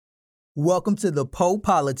Welcome to the Po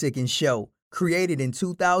Politicking Show. Created in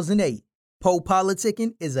 2008, Po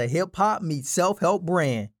Politicking is a hip-hop meets self-help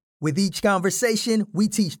brand. With each conversation, we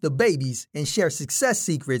teach the babies and share success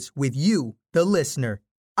secrets with you, the listener.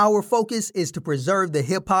 Our focus is to preserve the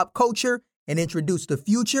hip-hop culture and introduce the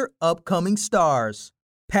future upcoming stars.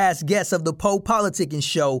 Past guests of the Po Politicking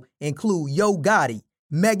Show include Yo Gotti,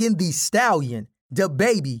 Megan Thee Stallion,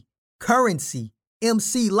 DaBaby, Currency,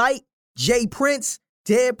 MC Lyte, Jay Prince,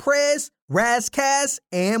 Dead Prez, Razzcast,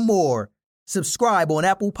 and more. Subscribe on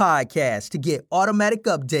Apple Podcasts to get automatic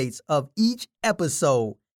updates of each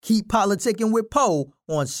episode. Keep politicking with Po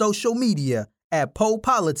on social media at Po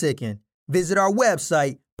Politicking. Visit our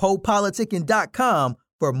website, popoliticking.com,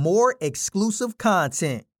 for more exclusive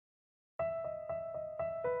content.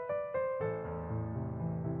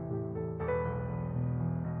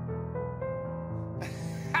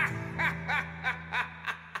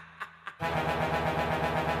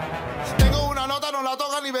 No la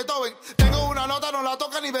toca ni Beethoven. Tengo una nota, no la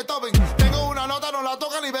toca ni Beethoven. Tengo una nota, no la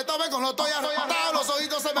toca ni Beethoven. Cuando estoy arrebatado, los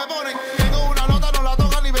ojitos se me ponen. Tengo una nota, no la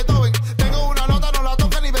toca ni Beethoven. Tengo una nota, no la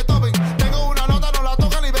toca ni Beethoven. Tengo una nota, no la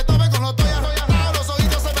toca ni Beethoven. Cuando estoy arrebatado, los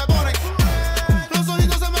ojitos se me ponen. Los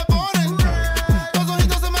ojitos se me ponen. Los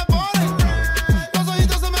ojitos se me ponen. Los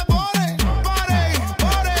ojitos se me ponen. Pare,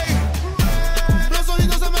 pare. Los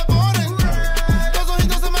ojitos se me ponen. Los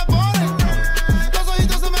ojitos se me ponen. Los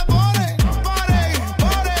ojitos se me ponen.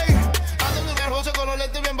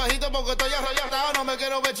 Porque estoy arrollado, no me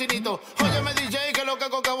quiero ver chinito. Óyeme DJ, que lo que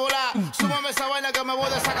coca volar. Súbame esa vaina que me voy a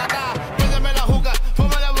desacatar. Préndeme la juca,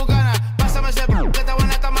 fuma la bucana. Pásame ese que está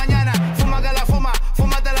buena esta mañana. Fuma que la fuma,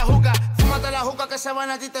 fúmate la juca. Fúmate la juca que esa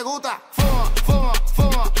vaina a ti te gusta. Fuma, fuma,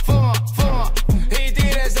 fuma, fuma, fuma. Y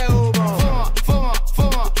tira ese humo. Fuma, fuma,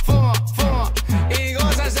 fuma, fuma, fuma. Y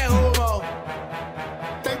goza ese humo.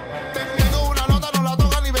 Tengo una nota, no la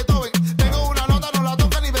toca ni Beethoven. Tengo una nota, no la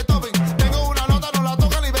toca ni Beethoven. Tengo una nota, no la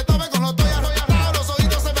toca ni Beethoven. Cuando estoy arrollado, los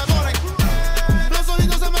ojitos se me ponen. Los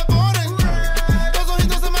ojitos se me ponen. Los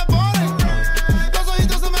ojitos se me ponen. Los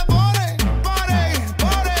ojitos se me ponen. Pare,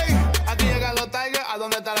 pare. Aquí llegan los Tigers, ¿a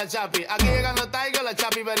dónde está la Chapi? Aquí llegan los Tigers, la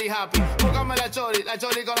Chapi very happy. Búscame la chori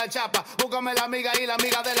con la chapa. Búscame la amiga y la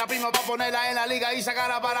amiga de la prima para ponerla en la liga y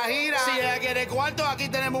sacarla para gira. Si ella quiere cuarto, aquí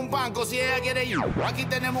tenemos un banco. Si ella quiere ir, aquí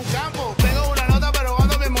tenemos un campo. Tengo una nota, pero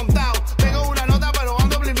ando bien montado. Tengo una nota, pero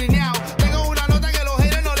ando blineado. Tengo una nota que a los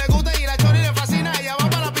haters no les gusta y la chori le fascina. Ella va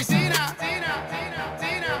para la piscina.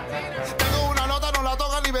 Tengo una nota, no la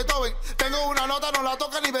toca ni Beethoven. Tengo una nota, no la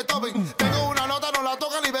toca ni Beethoven. Tengo una nota, no la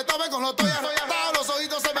toca ni Beethoven. Cuando estoy arrollado, los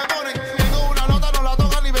ojitos se me ponen. Tengo una nota, no la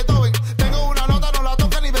toca ni Beethoven. Tengo una nota, no la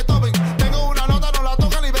toca ni Beethoven. Tengo una nota, no la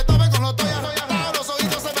toca ni Beethoven. Cuando estoy arrollado, los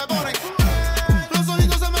ojitos se me ponen. Los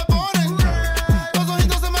ojitos se me ponen. Los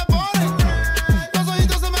ojitos se me ponen. Los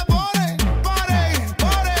ojitos se me ponen. Pare,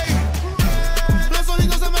 pare. Los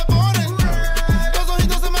ojitos se me ponen. Los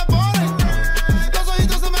ojitos se me ponen. Los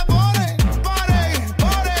ojitos se me ponen. Pare,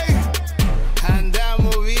 pare.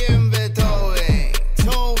 Andamos bien, Beethoven.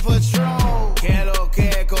 Tone Patrol. Que lo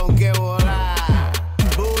que con que volar.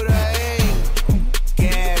 Buraín.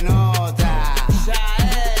 Que nota.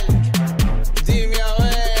 Shael. Dime a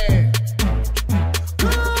ver.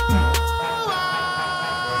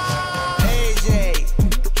 AJ.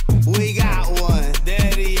 We got one.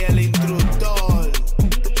 Daddy el instructor.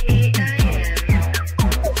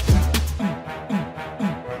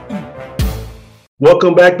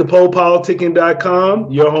 Welcome back to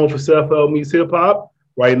PolePoliticking.com, your home for self-help meets hip-hop.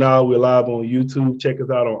 Right now, we're live on YouTube. Check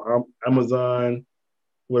us out on Amazon.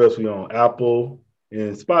 What else we on? Apple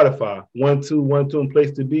and Spotify. 1-2-1-2 and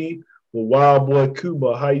place to be with Wild Boy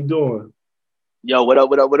Cuba. How you doing? Yo, what up,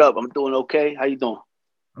 what up, what up? I'm doing okay. How you doing?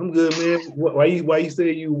 I'm good, man. Why you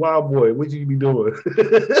say you Wild Boy? What you be doing?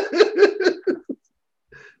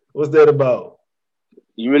 What's that about?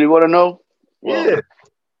 You really want to know? Well, Yeah.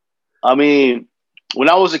 I mean, when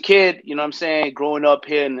I was a kid, you know what I'm saying, growing up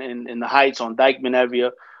here in the Heights on Dykeman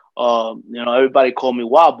area, everybody called me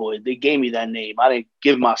Wild Boy. They gave me that name. I didn't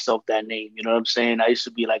give myself that name. You know what I'm saying? I used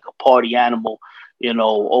to be like a party animal,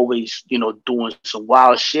 always, doing some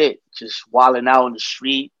wild shit, just wilding out in the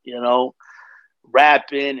street,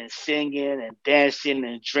 rapping and singing and dancing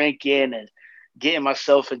and drinking and getting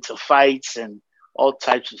myself into fights and all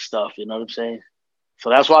types of stuff. You know what I'm saying? So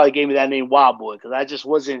that's why they gave me that name Wild Boy, because I just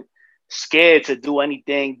wasn't scared to do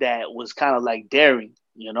anything that was kind of like daring,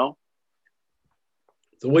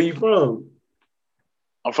 So where you from?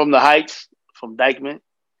 I'm from the Heights, from Dykeman,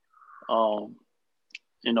 here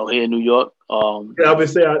in New York. I would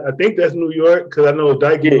say I think that's New York because I know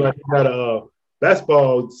Dykeman got a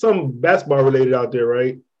basketball, some basketball related out there,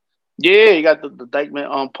 right? Yeah, you got the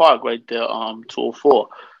Dykeman Park right there, 204.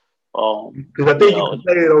 Because I think you can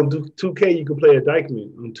play it on 2K. You can play a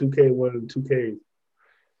Dykeman on 2K1 and 2K.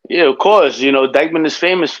 Yeah, of course. Dykeman is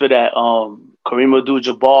famous for that. Kareem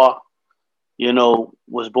Abdul-Jabbar,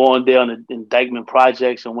 was born there in Dykeman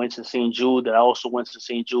Projects and went to St. Jude. That I also went to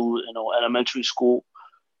St. Jude, elementary school.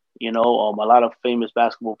 A lot of famous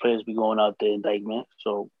basketball players be going out there in Dykeman,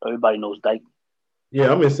 so everybody knows Dykeman.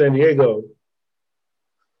 Yeah, I'm in San Diego.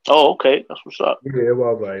 Oh, okay, that's what's up. Yeah, I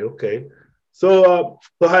was like, okay. So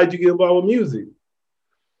how did you get involved with music?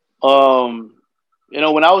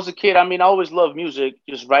 When I was a kid, I always loved music.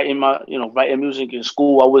 Just writing music in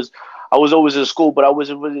school. I was always in school, but I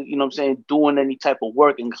wasn't really, doing any type of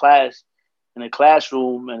work in class, in the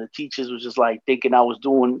classroom. And the teachers was just like thinking I was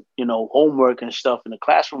doing, homework and stuff in the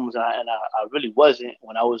classrooms, and I really wasn't.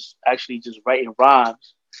 When I was actually just writing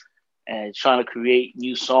rhymes and trying to create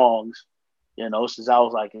new songs, since I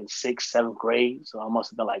was like in 6th, 7th grade. So I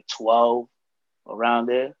must have been like 12, around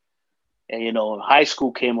there. And high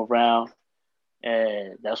school came around.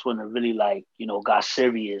 And that's when it really got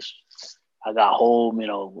serious. I got home,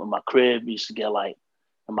 in my crib, used to get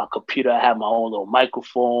in my computer, I had my own little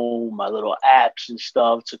microphone, my little apps and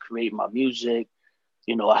stuff to create my music.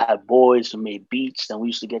 I had boys who made beats, and we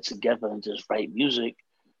used to get together and just write music.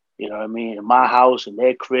 You know what I mean? In my house, in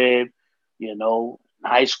their crib, in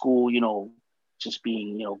high school, just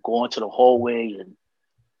being, going to the hallway and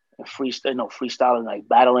freestyling,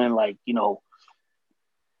 battling, you're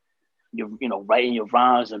writing your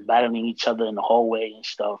rhymes and battling each other in the hallway and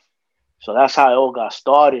stuff. So that's how it all got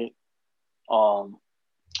started. And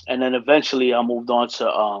then eventually I moved on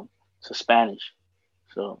to Spanish.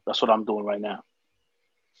 So that's what I'm doing right now.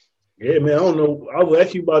 Yeah, man, I don't know. I was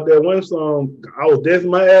asking you about that one song. I was dancing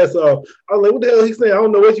my ass off. I was like, what the hell he saying? I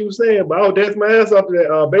don't know what you were saying, but I was dancing my ass off to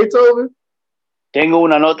that Beethoven. Tengo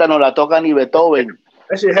una nota, no la toca ni Beethoven.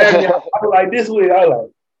 That shit had me. I was like, this way. I was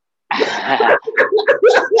like,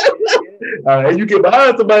 and you get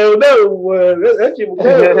behind somebody on that shit was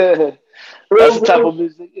good. That's the type of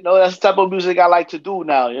music, that's the type of music I like to do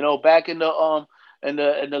now. Back in the in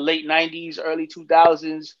the late 90s, early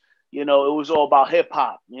 2000s, it was all about hip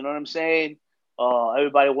hop. You know what I'm saying?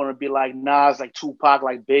 Everybody wanted to be like Nas, like Tupac,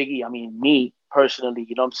 like Biggie. I mean, me personally,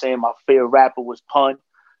 you know what I'm saying? My favorite rapper was Pun.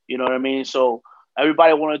 You know what I mean? So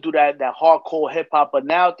everybody want to do that hardcore hip hop, but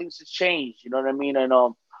now things have changed. You know what I mean? And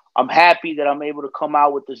I'm happy that I'm able to come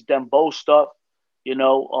out with this dembow stuff.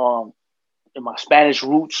 In my Spanish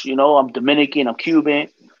roots, I'm Dominican, I'm Cuban.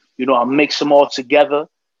 I mix them all together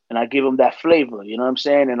and I give them that flavor. You know what I'm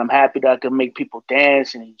saying? And I'm happy that I can make people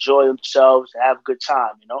dance and enjoy themselves and have a good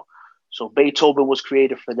time. So Beethoven was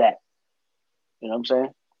created for that. You know what I'm saying?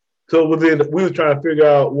 So we were trying to figure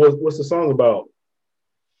out what's the song about.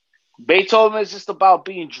 Beethoven is just about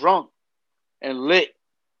being drunk and lit.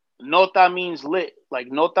 Nota means lit.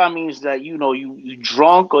 Like nota means that you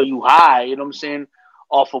drunk or you high, you know what I'm saying,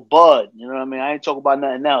 off of bud. You know what I mean? I ain't talking about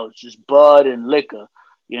nothing else. Just bud and liquor.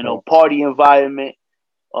 Party environment,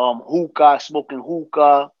 hookah, smoking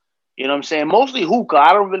hookah. You know what I'm saying? Mostly hookah.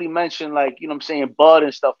 I don't really mention bud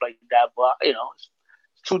and stuff like that, but it's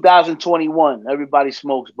 2021. Everybody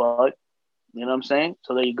smokes bud. You know what I'm saying?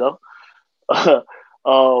 So there you go.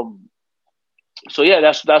 So yeah,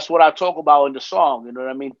 that's what I talk about in the song. You know what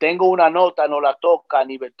I mean? Tengo una nota, no la toca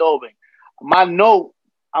ni Beethoven. My note,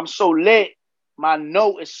 I'm so lit. My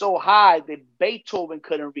note is so high that Beethoven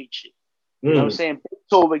couldn't reach it. You know what I'm saying?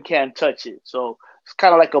 Beethoven can't touch it. So it's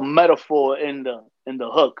kind of like a metaphor in the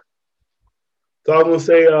hook. So I was gonna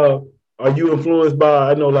say, are you influenced by?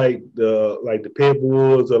 I know like the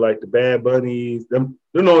Pitbulls or like the Bad Bunnies. They're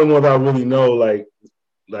the only ones I really know. Like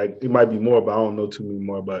it might be more, but I don't know too many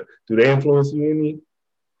more. But do they influence you any?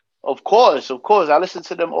 Of course. I listen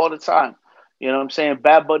to them all the time. You know what I'm saying?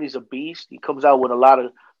 Bad Bunny's a beast. He comes out with a lot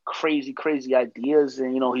of crazy ideas,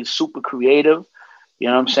 and he's super creative. You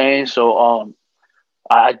know what I'm saying? So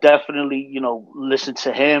I definitely listen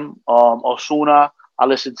to him. Ozuna. I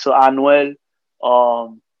listen to Anuel.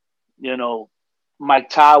 Mike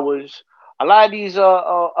Towers. A lot of these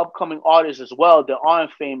upcoming artists as well that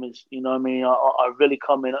aren't famous, you know what I mean, are really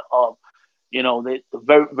coming up. They're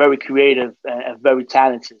very, very creative and very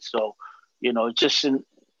talented. So, just in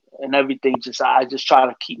everything, I just try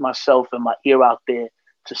to keep myself and my ear out there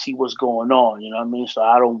to see what's going on, you know what I mean? So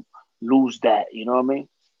I don't lose that, you know what I mean?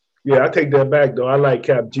 Yeah, I take that back, though. I like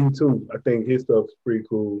Cap G, too. I think his stuff's pretty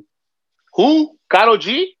cool. Who? Karol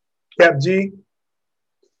G? Cap G.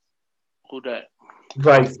 Who that? It's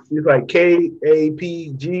like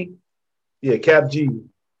KAPG. Yeah, Cap G.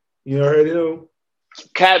 You know, heard of him?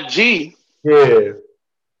 Cap G? Yeah.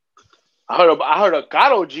 I heard of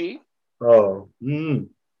Karol G. Oh,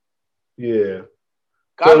 yeah.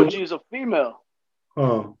 Karol So, G is a female.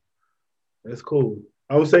 huh? That's cool.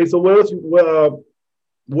 I would say. So, what else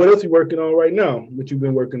you working on right now? What you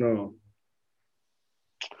been working on?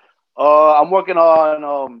 I'm working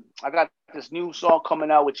on. I got this new song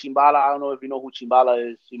coming out with Chimbala. I don't know if you know who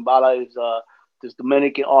Chimbala is. Chimbala is this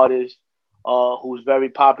Dominican artist who's very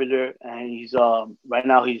popular, and he's right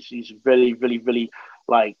now he's really really really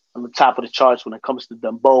like on the top of the charts when it comes to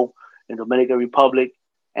dembow in Dominican Republic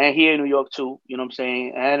and here in New York too. You know what I'm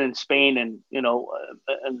saying? And in Spain and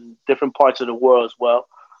and different parts of the world as well.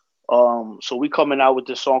 So we coming out with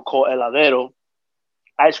this song called Heladero,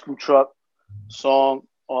 ice cream truck song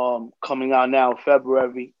coming out now in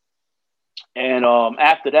February. And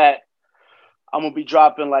after that, I'm gonna be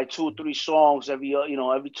dropping like 2 or 3 songs every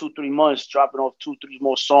 2 3 months, dropping off 2 3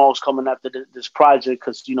 more songs coming after this project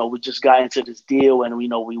because we just got into this deal and we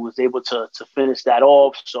was able to finish that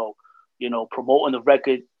off. So promoting the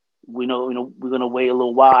record, we're gonna wait a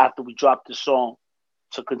little while after we drop the song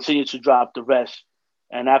to continue to drop the rest,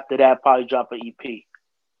 and after that probably drop an EP.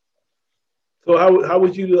 So, how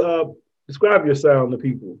would you describe your sound to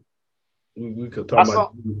people? We could talk My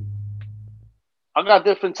about. song, I got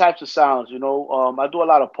different types of sounds. I do a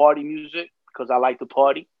lot of party music because I like to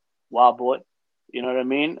party, wild boy. You know what I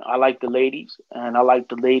mean? I like the ladies, and I like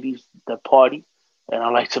the ladies that party, and I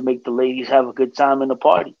like to make the ladies have a good time in the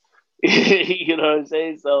party. You know what I'm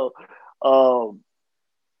saying? So, um,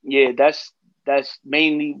 yeah, that's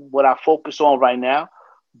mainly what I focus on right now.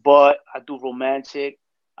 But I do romantic,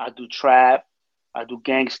 I do trap, I do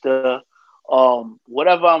gangster,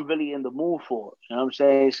 whatever I'm really in the mood for. You know what I'm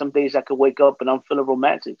saying? Some days I could wake up and I'm feeling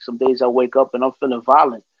romantic. Some days I wake up and I'm feeling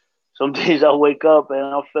violent. Some days I wake up and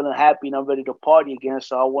I'm feeling happy and I'm ready to party again.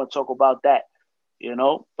 So I want to talk about that.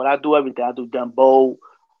 But I do everything. I do dembow.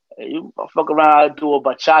 I fuck around. I do a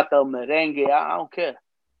bachata, merengue. I don't care.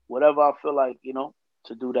 Whatever I feel like,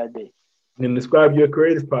 to do that day. And describe your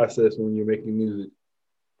creative process when you're making music.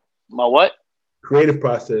 My what? Creative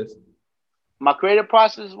process. My creative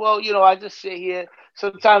process, well, I just sit here.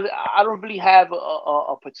 Sometimes I don't really have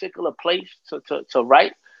a particular place to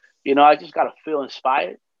write. I just gotta feel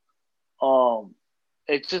inspired. Um,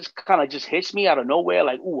 it just kind of just hits me out of nowhere.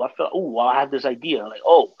 Like, ooh, I feel, ooh, I have this idea. Like,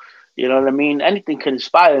 oh, you know what I mean? Anything can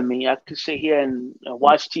inspire me. I could sit here and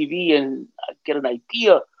watch TV and I get an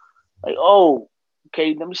idea. Like, oh,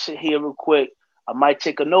 okay, let me sit here real quick. I might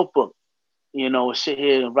take a notebook, sit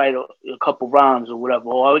here and write a couple rhymes or whatever.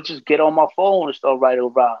 Or I would just get on my phone and start writing a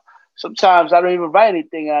rhyme. Sometimes I don't even write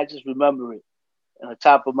anything. I just remember it. On the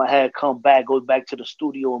top of my head, come back, go back to the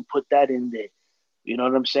studio and put that in there. You know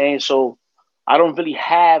what I'm saying? So I don't really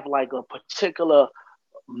have like a particular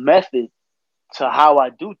method to how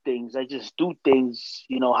I do things. I just do things,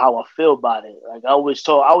 how I feel about it. Like I always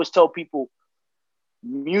tell people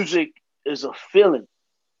music is a feeling,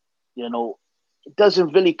 you know. It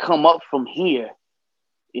doesn't really come up from here.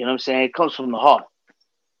 You know what I'm saying? It comes from the heart.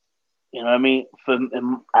 You know what I mean?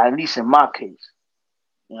 At least in my case.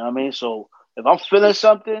 You know what I mean? So if I'm feeling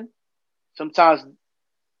something, sometimes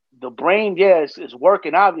the brain, yes, is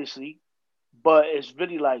working obviously, but it's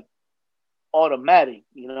really like automatic.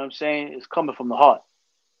 You know what I'm saying? It's coming from the heart.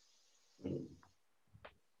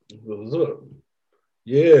 What's up?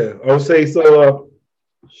 Yeah, I would say so.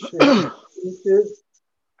 Shit.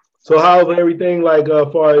 So how's everything like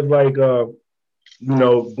far as like going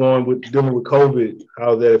with dealing with COVID?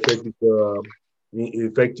 How that affected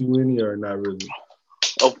it affect you any or not really?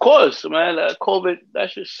 Of course, man. COVID,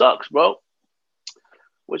 that shit sucks, bro.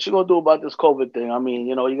 What you gonna do about this COVID thing? I mean,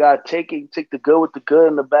 you gotta take the good with the good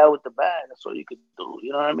and the bad with the bad. That's all you can do.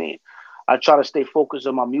 You know what I mean? I try to stay focused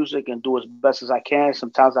on my music and do as best as I can.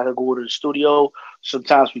 Sometimes I can go to the studio.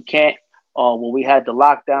 Sometimes we can't. When we had the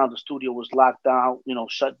lockdown, the studio was locked down,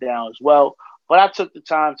 shut down as well. But I took the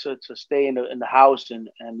time to stay in the house and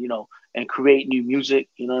create new music.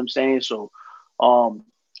 You know what I'm saying? So um,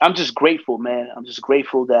 I'm just grateful, man. I'm just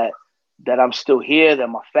grateful that I'm still here, that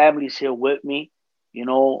my family's here with me.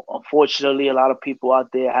 Unfortunately, a lot of people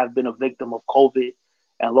out there have been a victim of COVID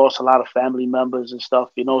and lost a lot of family members and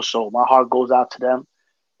stuff. So my heart goes out to them.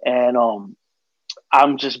 And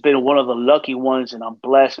I'm just been one of the lucky ones, and I'm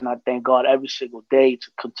blessed, and I thank God every single day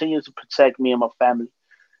to continue to protect me and my family.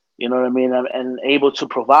 You know what I mean? And able to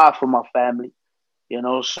provide for my family.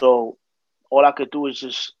 So all I could do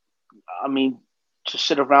is I mean, just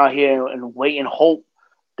sit around here and wait and hope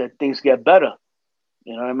that things get better.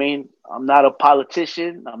 You know what I mean? I'm not a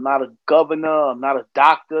politician. I'm not a governor. I'm not a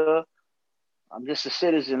doctor. I'm just a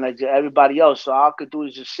citizen like everybody else. So all I could do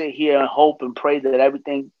is just sit here and hope and pray that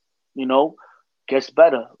everything, you know, gets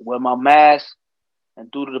better. Wear my mask, and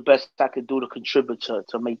do the best I could do to contribute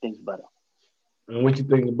to make things better. And what you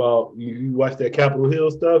think about you watched that Capitol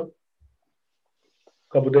Hill stuff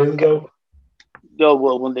a couple days ago? Yo,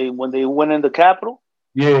 well, when they went in the Capitol,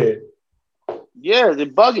 Yeah, they're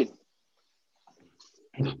bugging.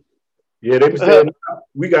 yeah. They were saying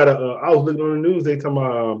we got to. I was looking on the news. They talking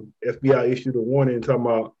about FBI issued a warning talking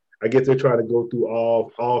about. I guess they're trying to go through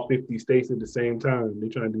all 50 states at the same time. They're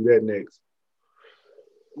trying to do that next.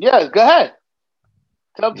 Yeah, go ahead.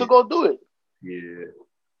 Tell them to go do it. Yeah.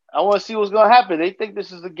 I want to see what's going to happen. They think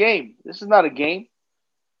this is a game. This is not a game.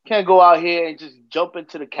 You can't go out here and just jump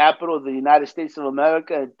into the capital of the United States of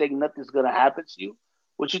America and think nothing's going to happen to you.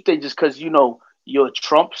 What you think just because, you're a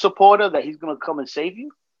Trump supporter that he's going to come and save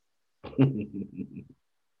you?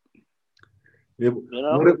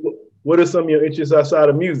 What are some of your interests outside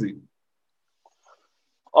of music?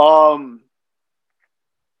 I'm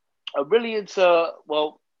really into,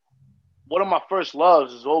 one of my first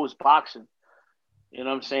loves is always boxing. You know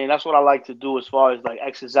what I'm saying? That's what I like to do as far as like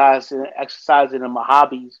exercising in my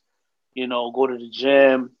hobbies. Go to the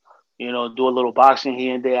gym, do a little boxing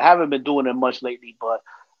here and there. I haven't been doing it much lately, but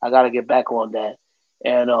I got to get back on that.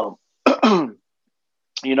 And,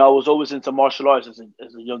 I was always into martial arts as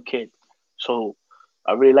a young kid. So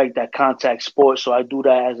I really like that contact sport. So I do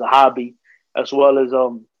that as a hobby, as well as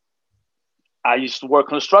I used to work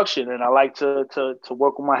construction, and I like to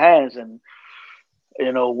work with my hands and,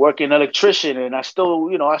 work in electrician. And I still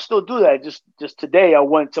do that. Just today I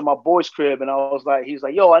went to my boy's crib and I was like, he's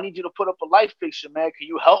like, yo, I need you to put up a light fixture, man. Can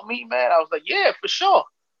you help me, man? I was like, yeah, for sure.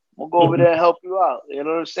 I'm gonna go over there and help you out. You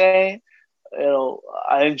know what I'm saying?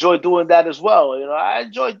 I enjoy doing that as well. I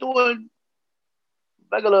enjoy doing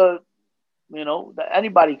regular, that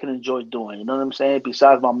anybody can enjoy doing. You know what I'm saying?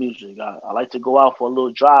 Besides my music, I like to go out for a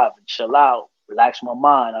little drive and chill out, relax my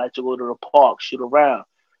mind. I like to go to the park, shoot around.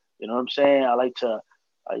 You know what I'm saying?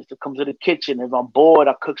 I used to come to the kitchen. If I'm bored,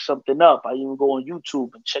 I cook something up. I even go on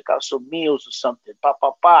YouTube and check out some meals or something.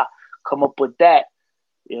 Come up with that.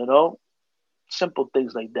 Simple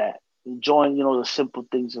things like that. Enjoying, the simple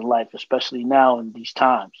things in life, especially now in these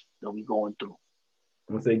times that we're going through.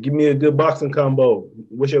 I'm gonna say, give me a good boxing combo.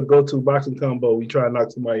 What's your go-to boxing combo? We try to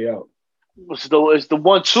knock somebody out. It's the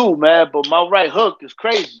 1-2, man. But my right hook is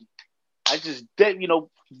crazy. I just dip,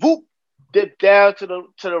 dip down to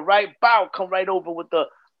the right bow, come right over with the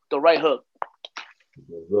right hook.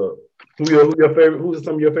 Who's your favorite? Who's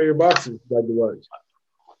some of your favorite boxers you like to watch?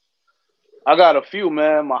 I got a few,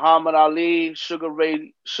 man. Muhammad Ali, Sugar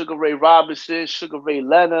Ray Robinson, Sugar Ray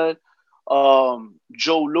Leonard,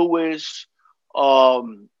 Joe Louis. I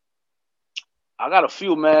got a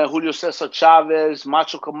few, man. Julio Cesar Chavez,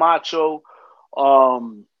 Macho Camacho.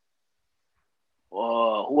 Who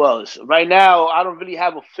else? Right now, I don't really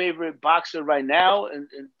have a favorite boxer right now. In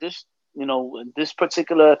this, in this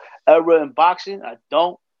particular era in boxing, I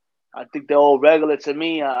don't. I think they're all regular to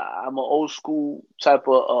me. I'm an old school type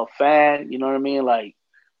of fan. You know what I mean? Like,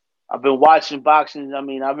 I've been watching boxing. I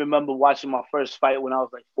mean, I remember watching my first fight when I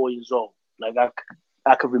was like 4 years old. Like,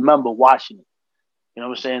 I could remember watching it. You know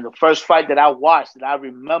what I'm saying? The first fight that I watched that I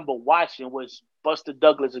remember watching was Buster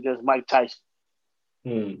Douglas against Mike Tyson.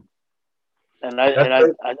 And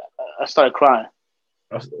I started crying.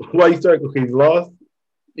 Why you started? Okay, you lost?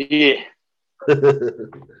 Yeah.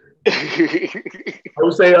 I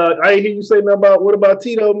would say I ain't hear you say nothing about what about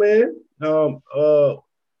Tito, man?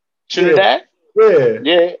 Trinidad?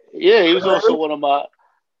 Yeah. Yeah. He was also one of my.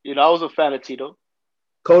 I was a fan of Tito.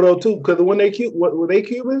 Cotto too, because when were they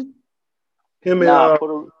Cuban? Him and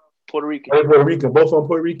Puerto Rican. Puerto Rican, both on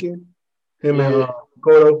Puerto Rican. Him and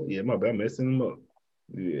Cotto. Yeah, my bad, I'm messing them up.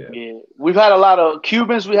 Yeah. We've had a lot of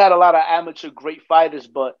Cubans. We had a lot of amateur great fighters,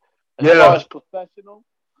 but as far as professional,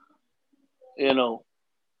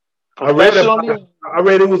 I read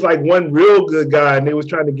it was like one real good guy, and they was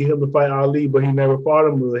trying to get him to fight Ali, but he never fought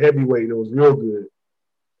him. It was a heavyweight. It was real good.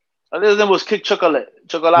 His name was Kick Chocolate.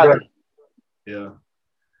 Yeah.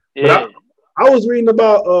 I was reading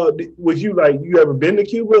about was you ever been to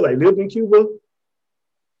Cuba? Like lived in Cuba?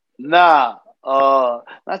 Nah.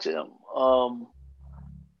 Not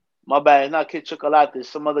my bad. It's not Kid Chocolate. There's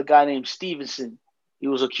some other guy named Stevenson. He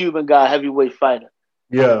was a Cuban guy, heavyweight fighter.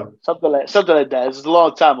 Yeah. Something like that. It was a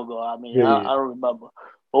long time ago. I mean, I don't remember.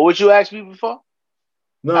 But what you asked me before?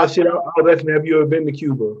 No, shit. I was asking, have you ever been to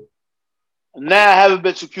Cuba? Nah, I haven't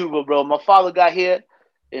been to Cuba, bro. My father got here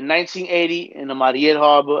in 1980 in the Mariel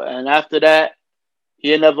Harbor, and after that,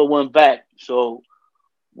 he never went back. So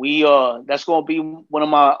that's gonna be one of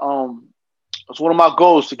my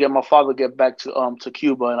goals to get my father get back to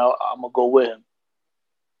Cuba, and I'm gonna go with him.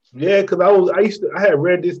 Yeah, because I had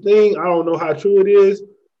read this thing. I don't know how true it is,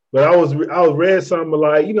 But I was read something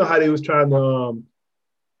like, you know how they was trying to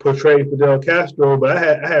portray Fidel Castro, but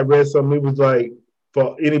I had read something. It was like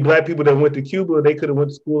for any black people that went to Cuba, they could have went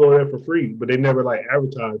to school over there for free, but they never like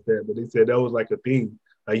advertised that. But they said that was like a thing.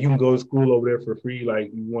 Like you can go to school over there for free,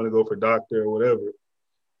 like you want to go for doctor or whatever.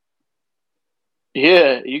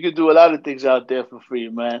 Yeah, you can do a lot of things out there for free,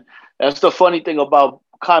 man. That's the funny thing about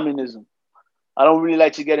communism. I don't really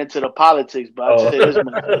like to get into the politics, but I'll say this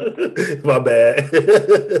much. My bad.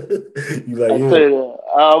 You like,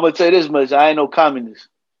 I'm gonna tell you this much. I ain't no communist.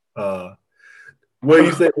 What do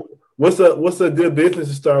you say? What's a good business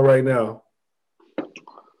to start right now?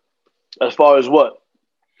 As far as what?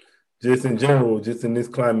 Just in general, just in this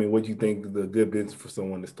climate, what do you think is a good business for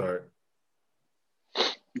someone to start?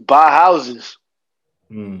 Buy houses.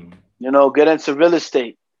 You know, get into real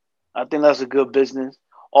estate. I think that's a good business.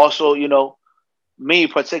 Also, you know, me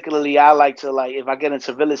particularly, I like to if I get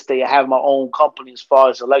into real estate, I have my own company as far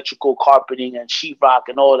as electrical, carpeting, and sheetrock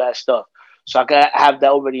and all that stuff. So I can have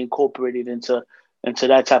that already incorporated into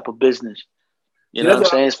that type of business. You know what I'm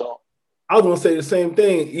saying? So I was gonna say the same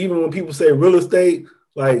thing. Even when people say real estate,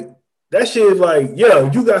 like that shit is like,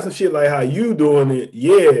 yeah, you got some shit like how you doing it,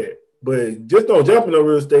 yeah. But just don't jump into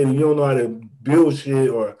real estate and you don't know how to build shit,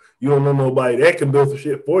 or you don't know nobody that can build some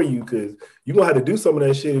shit for you, because you're gonna have to do some of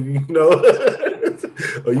that shit if you know.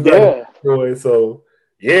 Or you gotta do it. So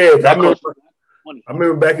yeah, I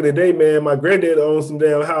remember back in the day, man, my granddad owned some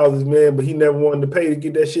damn houses, man, but he never wanted to pay to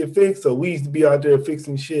get that shit fixed. So we used to be out there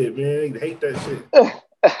fixing shit, man. I hate that shit.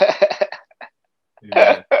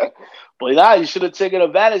 Yeah. But nah, you should have taken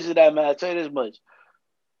advantage of that, man. I tell you this much.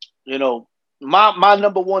 You know, my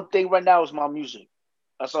number one thing right now is my music.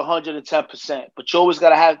 That's 110%. But you always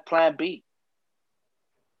gotta have plan B.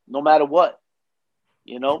 No matter what.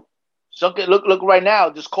 You know? So look right now,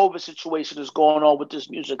 this COVID situation is going on with this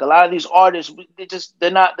music. A lot of these artists,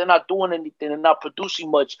 they're not doing anything, they're not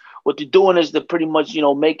producing much. What they're doing is they're pretty much, you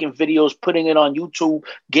know, making videos, putting it on YouTube,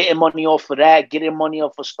 getting money off of that, getting money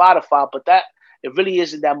off of Spotify, but that it really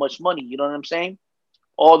isn't that much money, you know what I'm saying?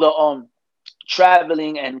 All the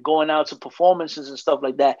traveling and going out to performances and stuff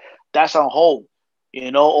like that, that's on hold.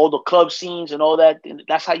 You know, all the club scenes and all that,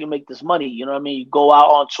 that's how you make this money, you know what I mean? You go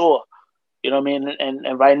out on tour. You know what I mean?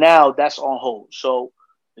 And right now, that's on hold. So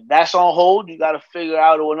if that's on hold, you got to figure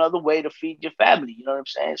out another way to feed your family. You know what I'm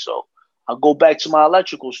saying? So I go back to my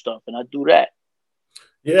electrical stuff and I do that.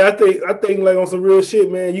 Yeah, I think like on some real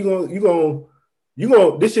shit, man. You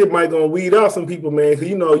gonna this shit might gonna weed out some people, man. Because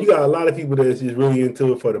you know you got a lot of people that's just really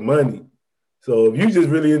into it for the money. So if you just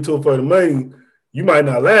really into it for the money, you might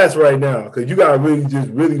not last right now, because you gotta really just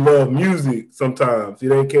really love music. Sometimes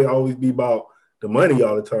it can't always be about the money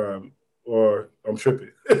all the time. Or I'm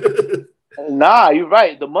tripping. Nah, you're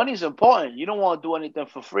right. The money's important. You don't want to do anything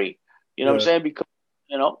for free. You know what I'm saying? Because,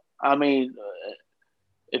 you know, I mean,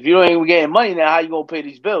 if you ain't getting money now, how you going to pay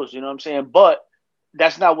these bills? You know what I'm saying? But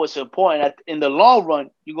that's not what's important. In the long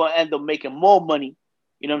run, you're going to end up making more money.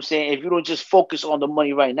 You know what I'm saying? If you don't just focus on the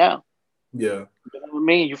money right now. Yeah. You know what I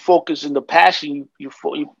mean? You focus in the passion. You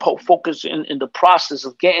focus in the process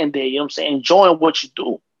of getting there. You know what I'm saying? Enjoying what you do.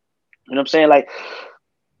 You know what I'm saying? Like,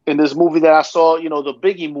 in this movie that I saw, you know, the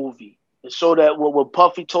Biggie movie, it showed that what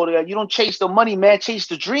Puffy told her, you don't chase the money, man, chase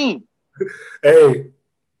the dream. Hey,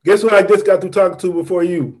 guess who I just got through talking to before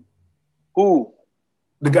you? Who?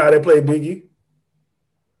 The guy that played Biggie.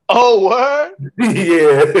 Oh, word?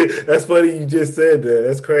 Yeah, that's funny you just said that.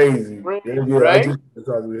 That's crazy. Right? Yeah, I just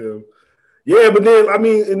talked to him. Yeah, but then, I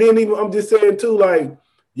mean, and then even I'm just saying too, like,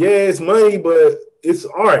 yeah, it's money, but it's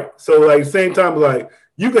art. So, like, same time, like,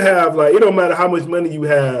 you can have, like, it don't matter how much money you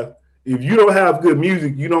have. If you don't have good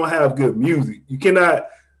music, you don't have good music. You can't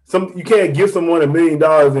give someone $1 million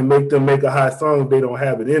and make them make a hot song if they don't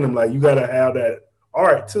have it in them. Like, you got to have that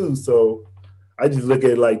art too. So I just look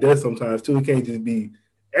at it like that sometimes too. It can't just be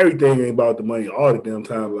everything ain't about the money all the damn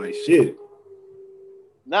time. Like, shit.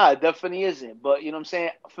 Nah, it definitely isn't. But, you know what I'm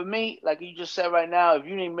saying? For me, like you just said right now, if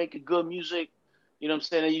you didn't make good music, you know what I'm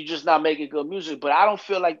saying, then you're just not making good music. But I don't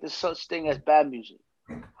feel like there's such thing as bad music.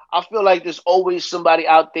 I feel like there's always somebody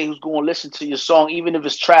out there who's going to listen to your song, even if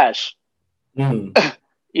it's trash. You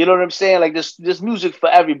know what I'm saying? Like, there's music for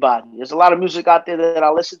everybody. There's a lot of music out there that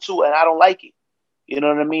I listen to and I don't like it. You know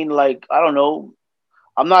what I mean? Like, I don't know.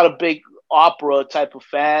 I'm not a big opera type of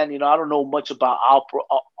fan. You know, I don't know much about opera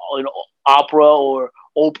or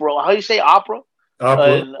Oprah. How do you say opera?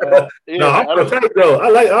 Opera. No, opera type though. I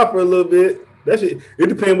like opera a little bit. That shit. It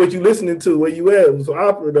depends what you listening to, where you at. So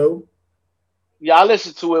opera though. Yeah, I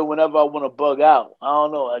listen to it whenever I want to bug out. I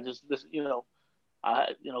don't know. I just listen,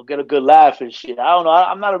 get a good laugh and shit. I don't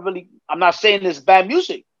know. I'm not saying it's bad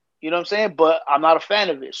music. You know what I'm saying? But I'm not a fan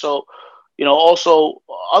of it. So, also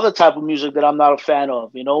other type of music that I'm not a fan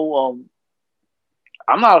of. I'm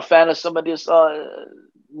not a fan of some of this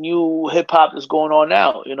new hip hop that's going on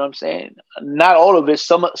now. You know what I'm saying? Not all of it.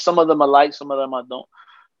 Some of them I like, some of them I don't.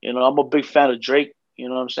 I'm a big fan of Drake. You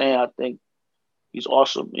know what I'm saying? I think he's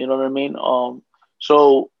awesome. You know what I mean?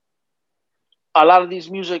 So a lot of these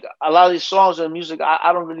songs and music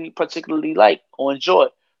I don't really particularly like or enjoy,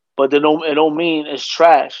 but it don't mean it's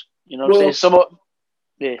trash. You know what I'm saying?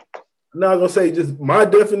 Yeah. I'm not gonna say just my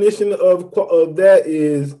definition of that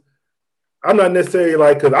is I'm not necessarily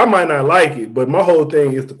like, because I might not like it, but my whole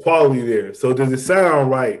thing is the quality there. So does it sound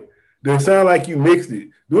right? Does it sound like you mixed it?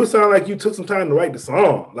 Do it sound like you took some time to write the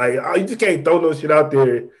song? Like, you just can't throw no shit out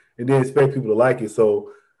there and then expect people to like it.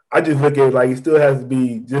 So I just look at it like it still has to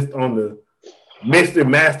be just on the Mr.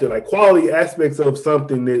 Master, like quality aspects of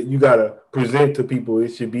something that you gotta present to people. It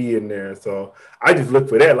should be in there. So I just look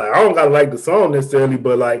for that. Like, I don't gotta like the song necessarily,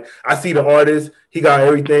 but like I see the artist, he got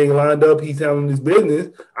everything lined up. He's handling his business.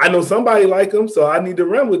 I know somebody like him, so I need to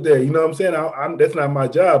run with that. You know what I'm saying? I'm that's not my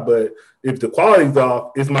job, but if the quality's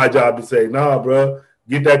off, it's my job to say, nah, bro,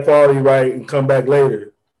 get that quality right and come back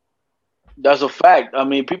later. That's a fact. I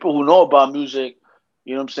mean, people who know about music,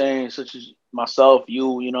 you know what I'm saying, such as myself,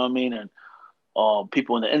 you know what I mean, and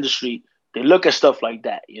people in the industry, they look at stuff like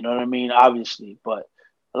that, you know what I mean, obviously. But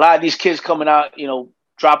a lot of these kids coming out,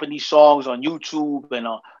 dropping these songs on YouTube and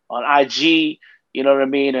on IG, you know what I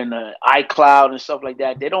mean, and iCloud and stuff like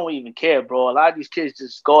that, they don't even care, bro. A lot of these kids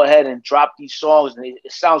just go ahead and drop these songs, and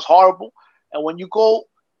it sounds horrible. And when you go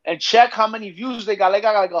and check how many views they got like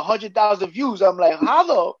 100,000 views. I'm like, how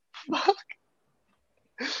the fuck?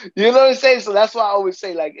 You know what I'm saying? So that's why I always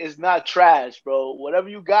say, like, it's not trash, bro. Whatever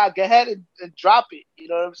you got, go ahead and drop it. You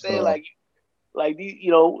know what I'm saying? Like these,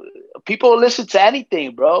 people listen to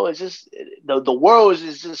anything, bro. It's just the world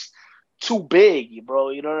is just too big, bro.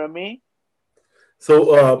 You know what I mean?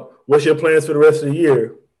 So, what's your plans for the rest of the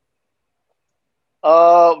year?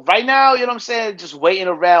 Right now, you know what I'm saying? Just waiting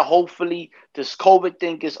around. Hopefully, this COVID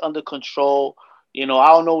thing gets under control. I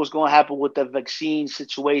don't know what's going to happen with the vaccine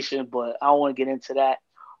situation, but I don't want to get into that.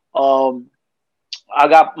 I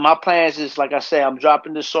got my plans is, like I said, I'm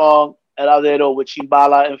dropping the song El Aldero with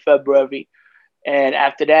Chimbala in February. And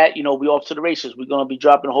after that, we off to the races. We're going to be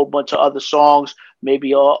dropping a whole bunch of other songs,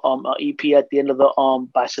 maybe an EP at the end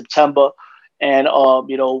of by September. And,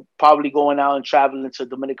 probably going out and traveling to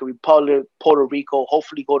Dominican Republic, Puerto Rico,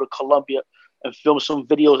 hopefully go to Colombia and film some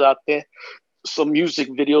videos out there, some music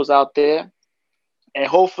videos out there. And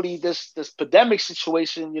hopefully this pandemic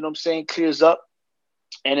situation, you know what I'm saying, clears up,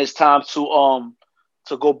 and it's time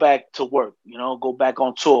to go back to work, go back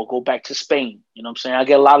on tour, go back to Spain. You know what I'm saying? I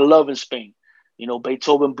get a lot of love in Spain.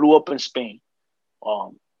 Beethoven blew up in Spain.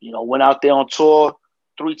 Went out there on tour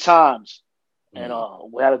 3 times, and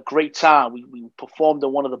we had a great time. We performed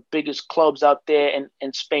in one of the biggest clubs out there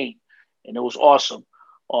in Spain, and it was awesome.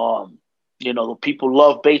 The people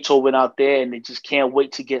love Beethoven out there, and they just can't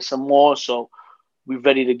wait to get some more. So we're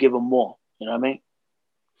ready to give them more. You know what I mean?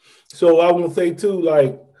 So I want to say too,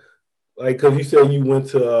 like, because you said you went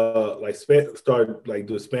to start like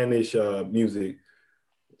do Spanish music.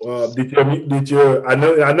 Did your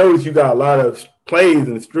I noticed you got a lot of plays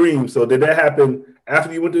and streams. So did that happen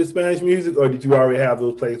after you went to the Spanish music, or did you already have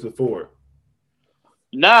those plays before?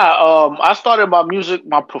 Nah, I started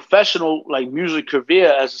my professional music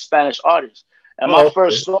career as a Spanish artist, and my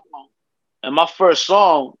first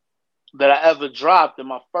song that I ever dropped, and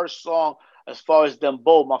my first song as far as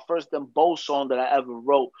Dembow, my first Dembow song that I ever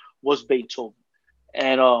wrote was Beethoven.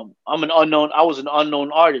 And I was an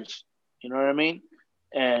unknown artist, you know what I mean?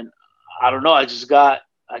 And I don't know, I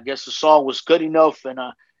guess the song was good enough, and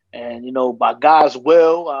by God's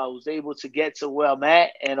will, I was able to get to where I'm at,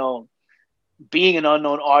 and being an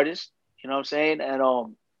unknown artist, you know what I'm saying?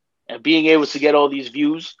 And being able to get all these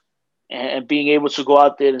views, and being able to go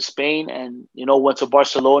out there in Spain, and went to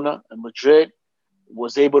Barcelona and Madrid,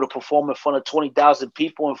 was able to perform in front of 20,000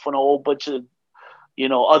 people, in front of a whole bunch of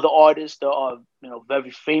other artists that are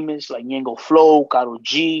very famous, like Ñengo Flow, Karol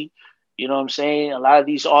G. You know what I'm saying? A lot of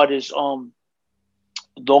these artists, Don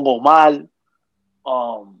Omar,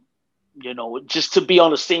 just to be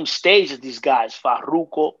on the same stage as these guys,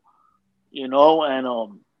 Farruko, and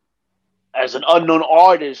as an unknown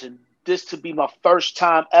artist, and this to be my first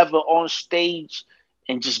time ever on stage,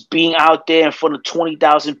 and just being out there in front of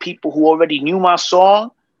 20,000 people who already knew my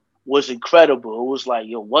song was incredible. It was like,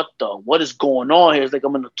 yo, what is going on here? It's like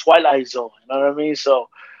I'm in the Twilight Zone. You know what I mean? So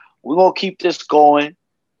we're going to keep this going.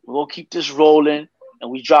 We're going to keep this rolling.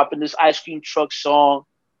 And we dropping this Ice Cream Truck song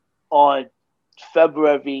on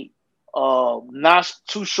February Not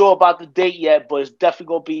too sure about the date yet, but it's definitely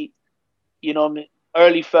gonna be,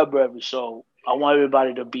 early February. So I want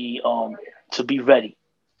everybody to be ready.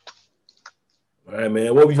 All right,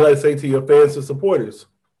 man. What would you like to say to your fans and supporters?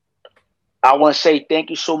 I want to say thank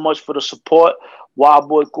you so much for the support. Wild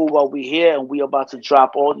Boy Cuba, we here and we about to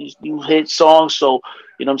drop all these new hit songs. So,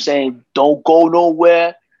 don't go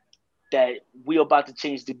nowhere. That we about to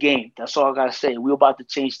change the game. That's all I gotta say. We about to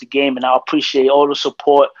change the game, and I appreciate all the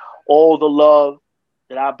support, all the love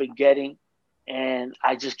that I've been getting, and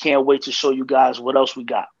I just can't wait to show you guys what else we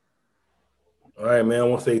got. All right, man. I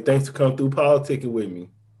want to say thanks for coming through politicking with me.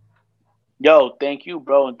 Yo, thank you,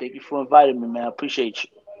 bro, and thank you for inviting me, man. I appreciate you.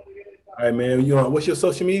 All right, man. What's your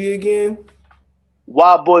social media again?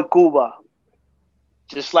 Wild Boy Cuba.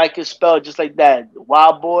 Just like it's spelled, just like that.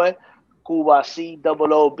 Wild Boy Cuba,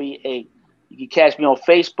 COOBA. You can catch me on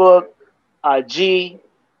Facebook, IG,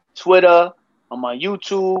 Twitter. I'm on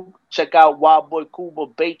YouTube. Check out Wild Boy Cuba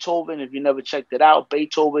Beethoven if you never checked it out.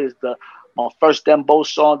 Beethoven is my first Dembo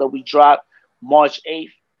song that we dropped March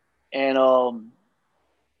 8th. And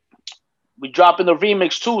we dropping the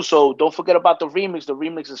remix too, so don't forget about the remix. The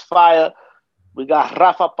remix is fire. We got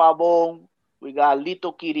Rafa Pavon, we got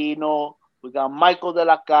Lito Quirino, we got Michael de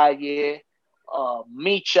la Calle,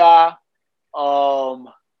 Micha.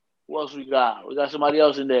 Who else we got? We got somebody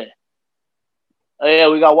else in there. Oh, yeah,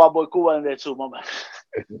 we got Wild Boy Cuba in there too, my man.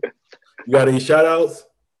 You got any shout outs?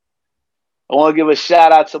 I want to give a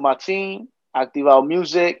shout out to my team, Actival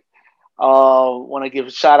Music. Want to give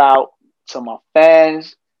a shout out to my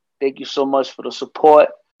fans. Thank you so much for the support.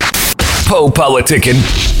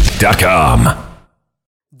 PoePoliticking.com.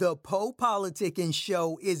 The Poe Politicking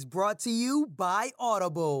Show is brought to you by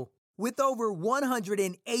Audible. With over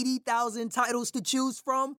 180,000 titles to choose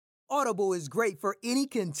from, Audible is great for any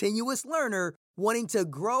continuous learner wanting to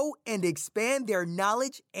grow and expand their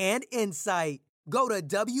knowledge and insight. Go to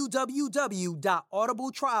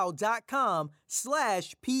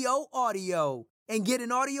www.audibletrial.com/POAudio and get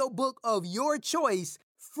an audiobook of your choice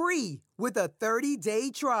free with a 30-day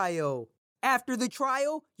trial. After the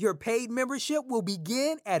trial, your paid membership will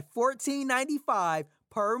begin at $14.95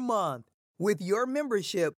 per month. With your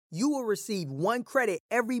membership, you will receive 1 credit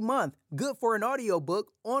every month, good for an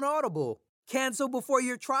audiobook on Audible. Cancel before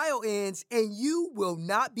your trial ends and you will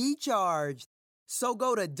not be charged. So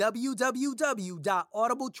go to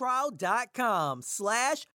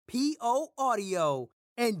www.audibletrial.com/POAudio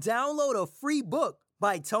and download a free book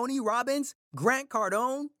by Tony Robbins, Grant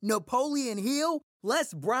Cardone, Napoleon Hill,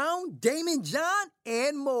 Les Brown, Damon John,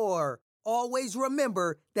 and more. Always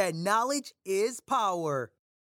remember that knowledge is power.